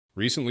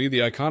Recently, the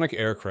iconic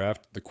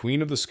aircraft, the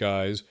Queen of the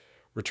Skies,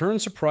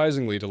 returned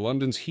surprisingly to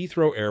London's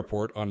Heathrow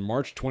Airport on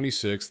March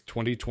 26,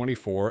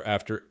 2024,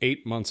 after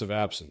 8 months of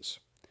absence.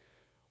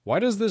 Why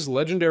does this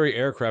legendary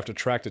aircraft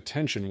attract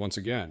attention once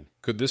again?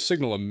 Could this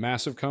signal a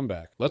massive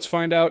comeback? Let's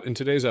find out in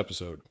today's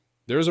episode.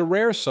 There is a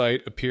rare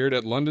sight appeared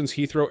at London's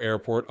Heathrow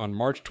Airport on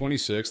March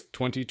 26,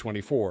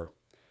 2024.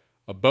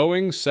 A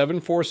Boeing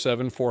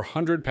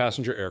 747-400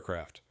 passenger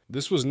aircraft.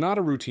 This was not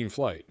a routine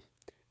flight.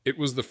 It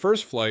was the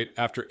first flight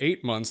after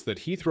 8 months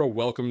that Heathrow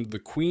welcomed the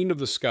Queen of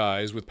the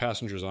Skies with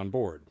passengers on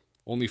board.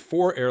 Only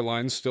 4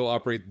 airlines still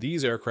operate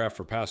these aircraft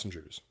for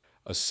passengers.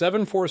 A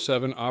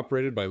 747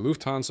 operated by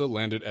Lufthansa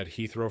landed at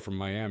Heathrow from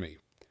Miami.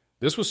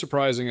 This was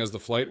surprising as the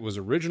flight was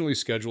originally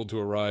scheduled to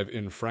arrive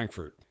in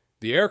Frankfurt.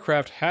 The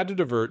aircraft had to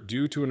divert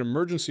due to an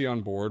emergency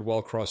on board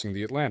while crossing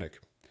the Atlantic.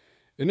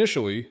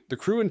 Initially, the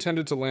crew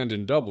intended to land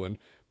in Dublin,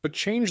 but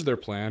changed their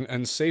plan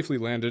and safely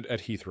landed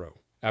at Heathrow.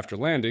 After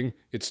landing,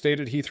 it stayed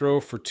at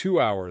Heathrow for 2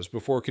 hours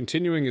before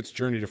continuing its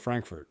journey to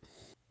Frankfurt.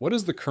 What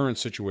is the current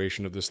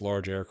situation of this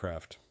large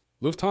aircraft?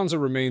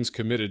 Lufthansa remains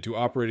committed to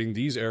operating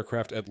these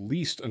aircraft at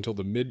least until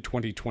the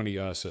mid-2020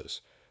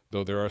 ISIS,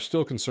 though there are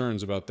still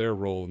concerns about their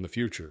role in the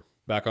future.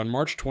 Back on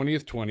March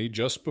 20,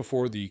 just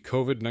before the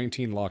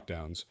COVID-19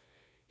 lockdowns,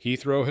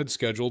 Heathrow had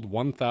scheduled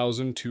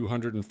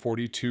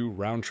 1,242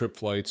 round-trip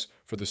flights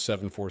for the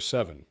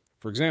 747.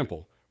 For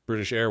example,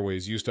 British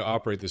Airways used to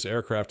operate this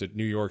aircraft at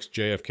New York's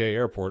JFK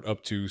Airport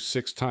up to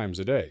 6 times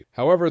a day.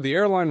 However, the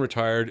airline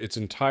retired its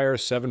entire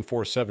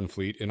 747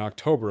 fleet in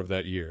October of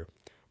that year,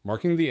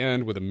 marking the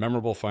end with a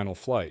memorable final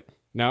flight.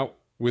 Now,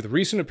 with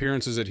recent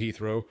appearances at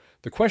Heathrow,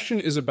 the question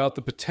is about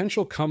the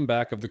potential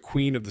comeback of the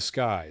Queen of the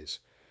Skies.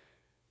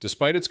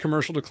 Despite its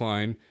commercial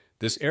decline,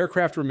 this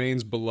aircraft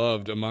remains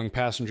beloved among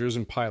passengers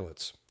and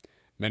pilots.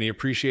 Many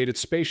appreciate its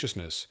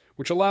spaciousness,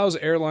 which allows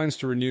airlines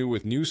to renew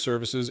with new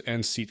services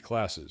and seat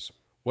classes.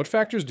 What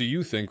factors do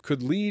you think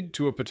could lead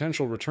to a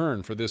potential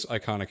return for this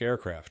iconic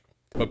aircraft?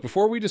 But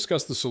before we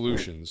discuss the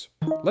solutions,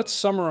 let's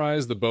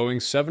summarize the Boeing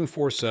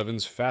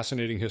 747's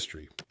fascinating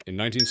history. In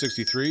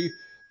 1963,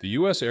 the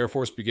U.S. Air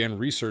Force began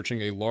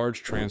researching a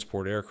large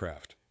transport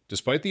aircraft.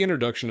 Despite the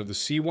introduction of the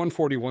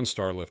C-141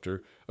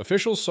 Starlifter,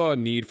 officials saw a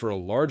need for a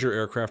larger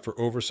aircraft for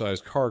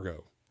oversized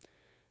cargo.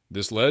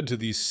 This led to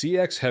the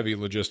CX Heavy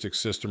Logistics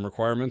System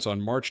requirements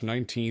on March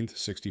 19,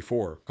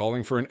 1964,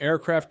 calling for an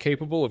aircraft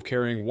capable of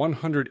carrying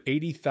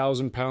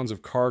 180,000 pounds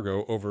of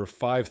cargo over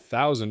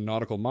 5,000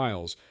 nautical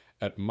miles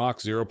at Mach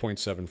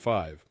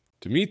 0.75.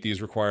 To meet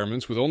these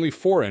requirements with only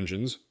 4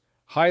 engines,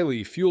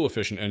 highly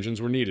fuel-efficient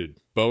engines were needed.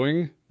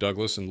 Boeing,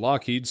 Douglas, and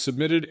Lockheed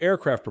submitted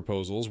aircraft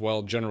proposals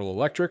while General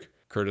Electric,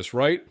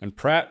 Curtiss-Wright, and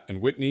Pratt &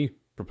 Whitney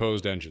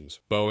proposed engines.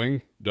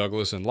 Boeing,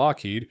 Douglas, and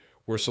Lockheed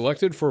were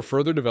selected for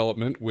further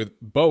development,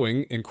 with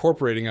Boeing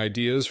incorporating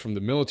ideas from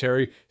the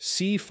military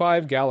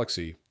C-5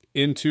 Galaxy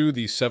into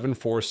the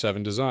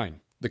 747 design.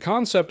 The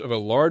concept of a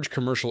large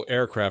commercial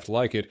aircraft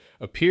like it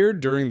appeared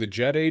during the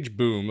jet age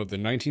boom of the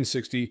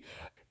 1960s,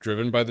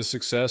 driven by the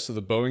success of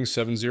the Boeing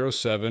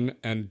 707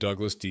 and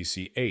Douglas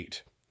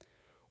DC-8.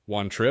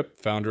 One Trip,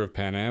 founder of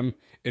Pan Am,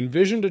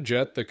 envisioned a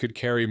jet that could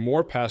carry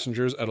more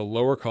passengers at a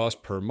lower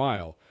cost per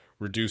mile,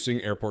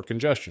 reducing airport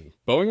congestion.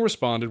 Boeing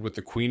responded with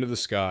the Queen of the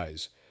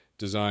Skies,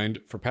 designed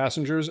for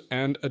passengers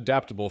and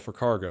adaptable for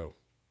cargo.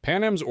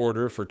 Pan Am's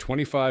order for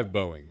 25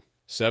 Boeing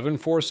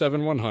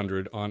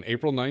 747-100 on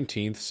April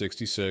 19,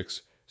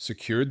 1966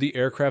 secured the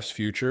aircraft's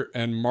future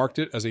and marked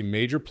it as a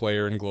major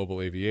player in global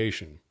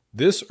aviation.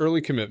 This early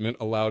commitment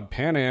allowed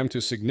Pan Am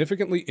to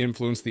significantly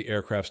influence the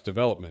aircraft's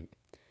development.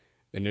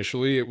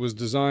 Initially, it was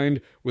designed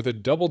with a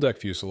double-deck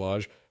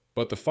fuselage,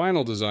 but the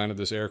final design of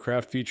this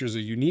aircraft features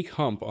a unique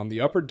hump on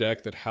the upper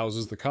deck that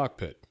houses the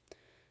cockpit.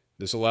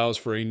 This allows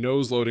for a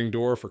nose-loading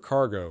door for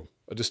cargo,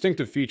 a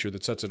distinctive feature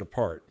that sets it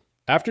apart.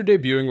 After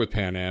debuting with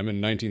Pan Am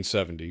in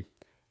 1970,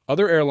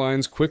 other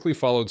airlines quickly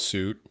followed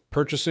suit,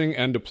 purchasing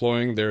and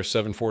deploying their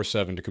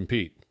 747 to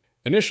compete.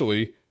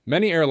 Initially,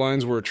 many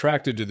airlines were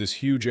attracted to this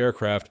huge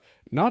aircraft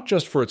not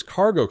just for its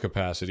cargo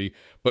capacity,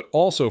 but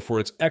also for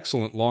its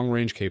excellent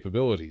long-range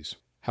capabilities.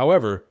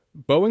 However,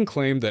 Boeing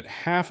claimed that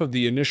half of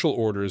the initial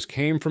orders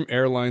came from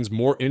airlines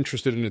more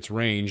interested in its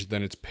range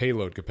than its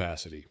payload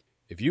capacity.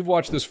 If you've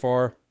watched this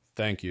far,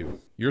 thank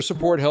you. Your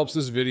support helps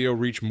this video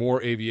reach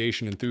more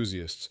aviation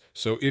enthusiasts,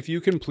 so if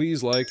you can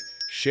please like,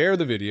 share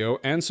the video,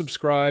 and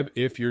subscribe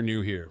if you're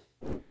new here.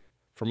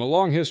 From a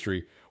long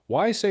history,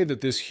 why say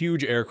that this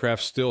huge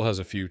aircraft still has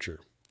a future?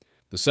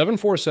 The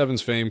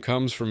 747's fame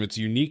comes from its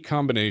unique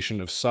combination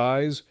of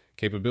size,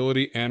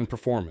 capability, and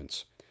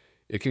performance.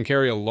 It can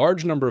carry a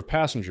large number of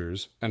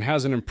passengers and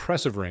has an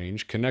impressive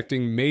range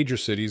connecting major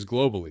cities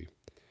globally.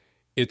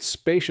 Its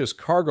spacious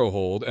cargo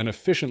hold and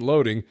efficient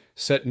loading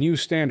set new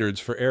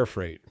standards for air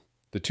freight.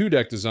 The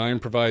 2-deck design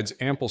provides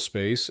ample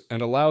space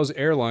and allows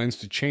airlines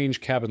to change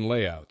cabin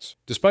layouts.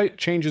 Despite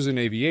changes in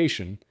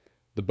aviation,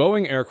 the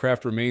Boeing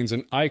aircraft remains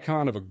an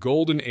icon of a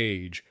golden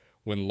age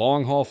when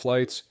long-haul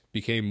flights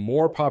became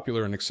more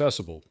popular and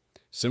accessible,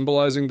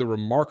 symbolizing the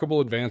remarkable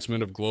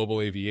advancement of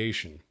global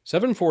aviation.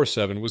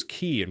 747 was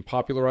key in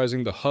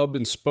popularizing the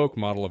hub-and-spoke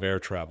model of air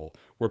travel,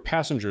 where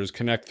passengers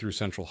connect through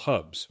central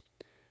hubs.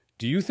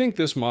 Do you think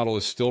this model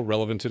is still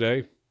relevant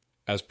today?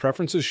 As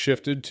preferences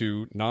shifted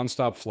to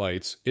non-stop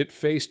flights, it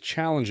faced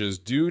challenges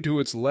due to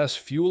its less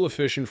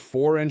fuel-efficient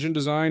four-engine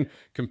design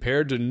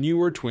compared to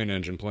newer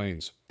twin-engine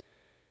planes.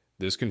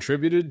 This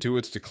contributed to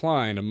its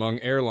decline among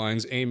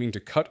airlines aiming to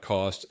cut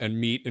costs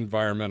and meet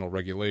environmental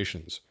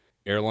regulations.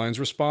 Airlines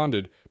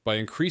responded by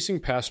increasing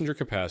passenger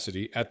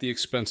capacity at the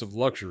expense of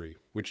luxury,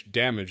 which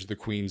damaged the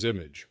Queen's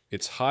image.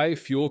 Its high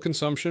fuel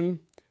consumption,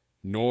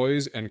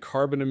 noise, and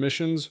carbon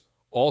emissions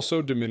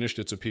also diminished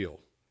its appeal.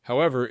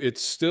 However, it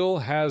still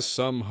has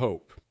some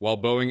hope. While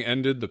Boeing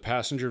ended the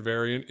passenger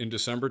variant in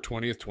December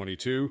 20,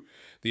 2022,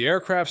 the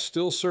aircraft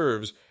still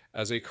serves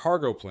as a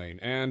cargo plane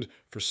and,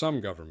 for some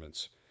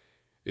governments,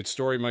 its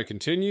story might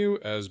continue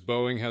as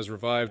Boeing has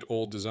revived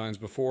old designs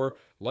before,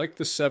 like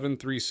the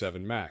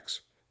 737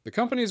 MAX. The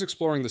company is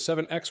exploring the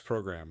 7X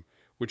program,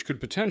 which could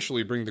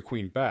potentially bring the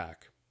Queen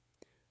back.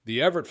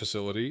 The Everett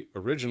facility,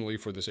 originally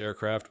for this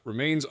aircraft,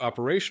 remains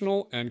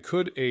operational and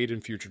could aid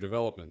in future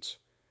developments.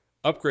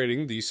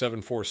 Upgrading the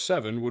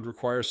 747 would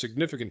require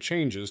significant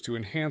changes to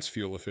enhance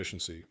fuel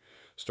efficiency,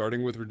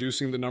 starting with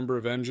reducing the number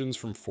of engines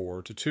from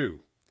 4 to 2.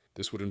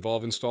 This would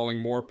involve installing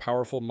more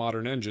powerful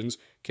modern engines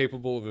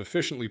capable of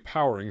efficiently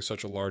powering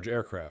such a large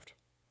aircraft.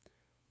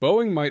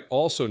 Boeing might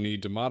also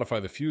need to modify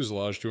the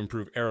fuselage to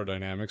improve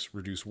aerodynamics,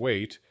 reduce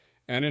weight,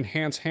 and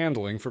enhance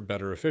handling for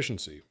better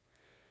efficiency.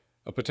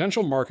 A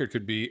potential market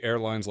could be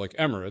airlines like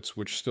Emirates,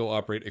 which still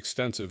operate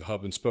extensive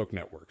hub-and-spoke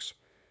networks.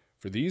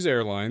 For these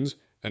airlines,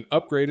 an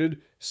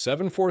upgraded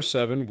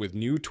 747 with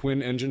new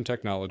twin-engine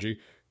technology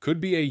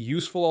could be a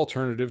useful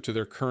alternative to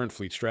their current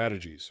fleet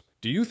strategies.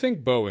 Do you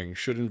think Boeing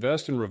should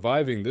invest in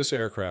reviving this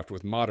aircraft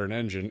with modern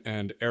engine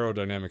and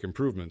aerodynamic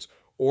improvements,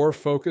 or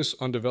focus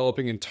on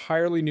developing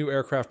entirely new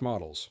aircraft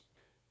models?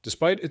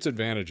 Despite its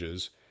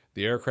advantages,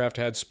 the aircraft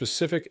had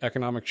specific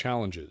economic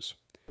challenges.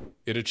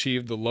 It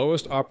achieved the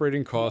lowest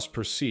operating cost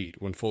per seat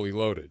when fully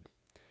loaded.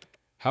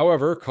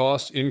 However,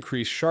 costs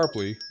increased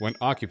sharply when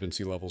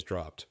occupancy levels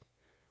dropped.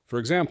 For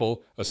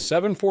example, a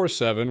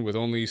 747 with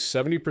only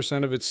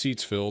 70% of its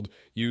seats filled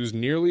used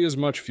nearly as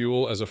much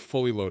fuel as a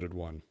fully loaded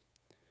one.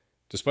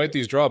 Despite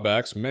these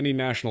drawbacks, many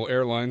national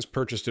airlines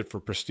purchased it for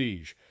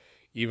prestige,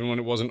 even when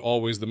it wasn't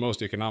always the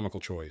most economical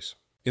choice.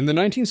 In the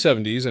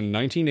 1970s and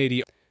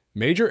 1980s,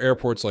 major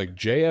airports like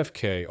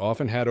JFK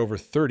often had over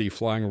 30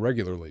 flying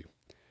regularly.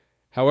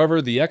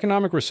 However, the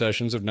economic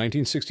recessions of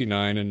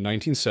 1969 and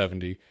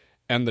 1970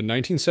 and the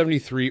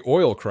 1973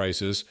 oil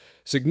crisis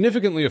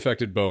significantly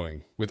affected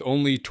Boeing, with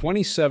only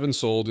 27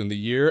 sold in the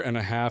year and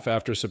a half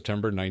after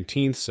September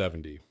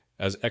 1970.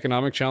 As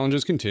economic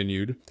challenges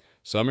continued,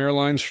 some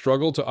airlines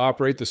struggled to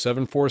operate the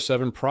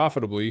 747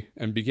 profitably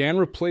and began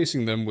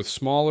replacing them with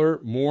smaller,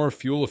 more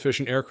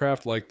fuel-efficient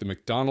aircraft like the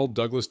McDonnell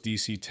Douglas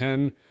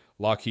DC-10,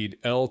 Lockheed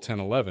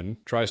L-1011,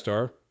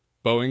 TriStar,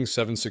 Boeing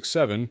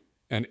 767,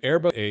 and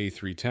Airbus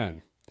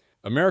A310.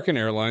 American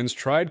Airlines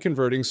tried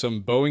converting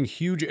some Boeing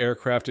huge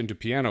aircraft into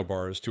piano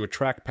bars to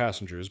attract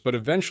passengers, but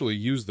eventually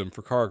used them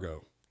for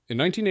cargo. In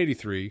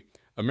 1983,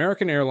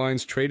 American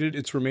Airlines traded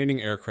its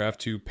remaining aircraft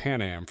to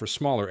Pan Am for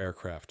smaller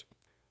aircraft.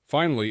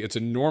 Finally, its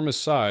enormous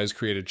size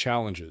created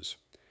challenges.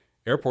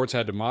 Airports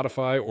had to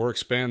modify or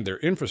expand their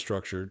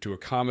infrastructure to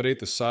accommodate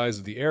the size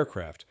of the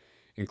aircraft,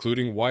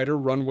 including wider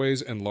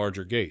runways and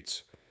larger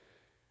gates.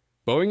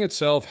 Boeing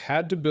itself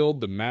had to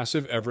build the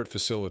massive Everett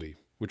facility,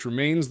 which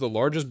remains the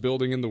largest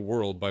building in the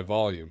world by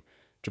volume,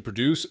 to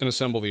produce and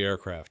assemble the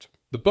aircraft.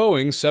 The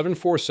Boeing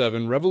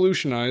 747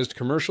 revolutionized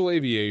commercial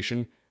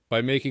aviation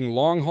by making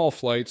long-haul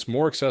flights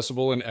more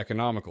accessible and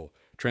economical,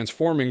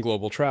 transforming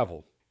global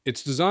travel.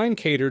 Its design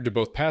catered to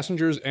both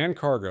passengers and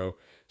cargo,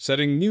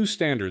 setting new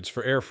standards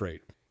for air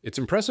freight. Its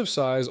impressive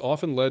size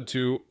often led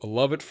to a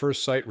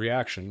love-at-first-sight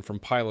reaction from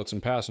pilots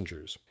and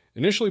passengers.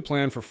 Initially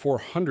planned for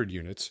 400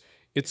 units,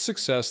 its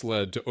success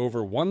led to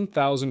over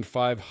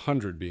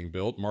 1,500 being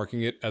built,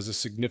 marking it as a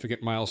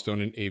significant milestone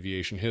in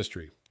aviation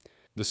history.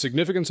 The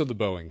significance of the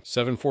Boeing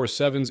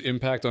 747's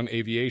impact on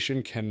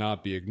aviation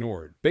cannot be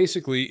ignored.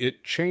 Basically,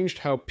 it changed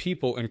how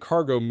people and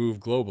cargo move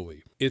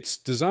globally. Its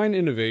design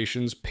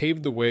innovations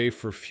paved the way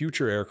for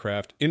future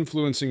aircraft,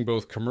 influencing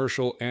both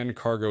commercial and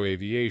cargo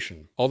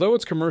aviation. Although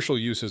its commercial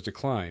use has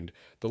declined,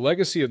 the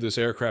legacy of this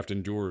aircraft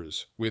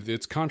endures, with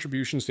its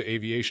contributions to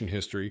aviation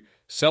history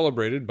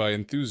celebrated by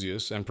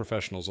enthusiasts and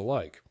professionals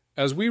alike.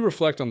 As we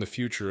reflect on the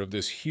future of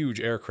this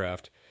huge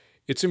aircraft,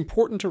 it's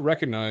important to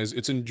recognize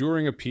its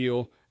enduring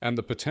appeal and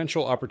the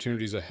potential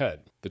opportunities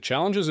ahead. The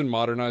challenges in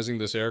modernizing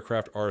this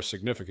aircraft are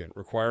significant,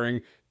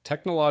 requiring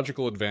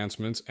technological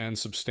advancements and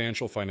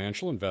substantial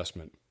financial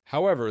investment.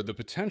 However, the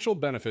potential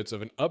benefits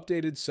of an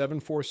updated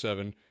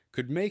 747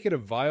 could make it a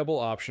viable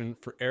option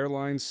for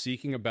airlines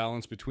seeking a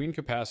balance between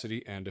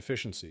capacity and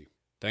efficiency.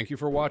 Thank you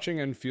for watching,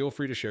 and feel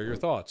free to share your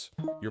thoughts.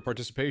 Your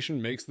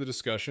participation makes the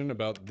discussion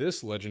about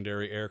this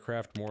legendary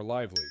aircraft more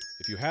lively.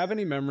 If you have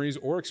any memories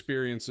or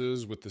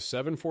experiences with the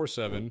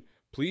 747,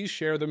 please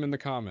share them in the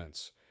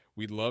comments.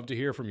 We'd love to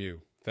hear from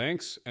you.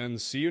 Thanks,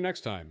 and see you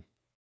next time.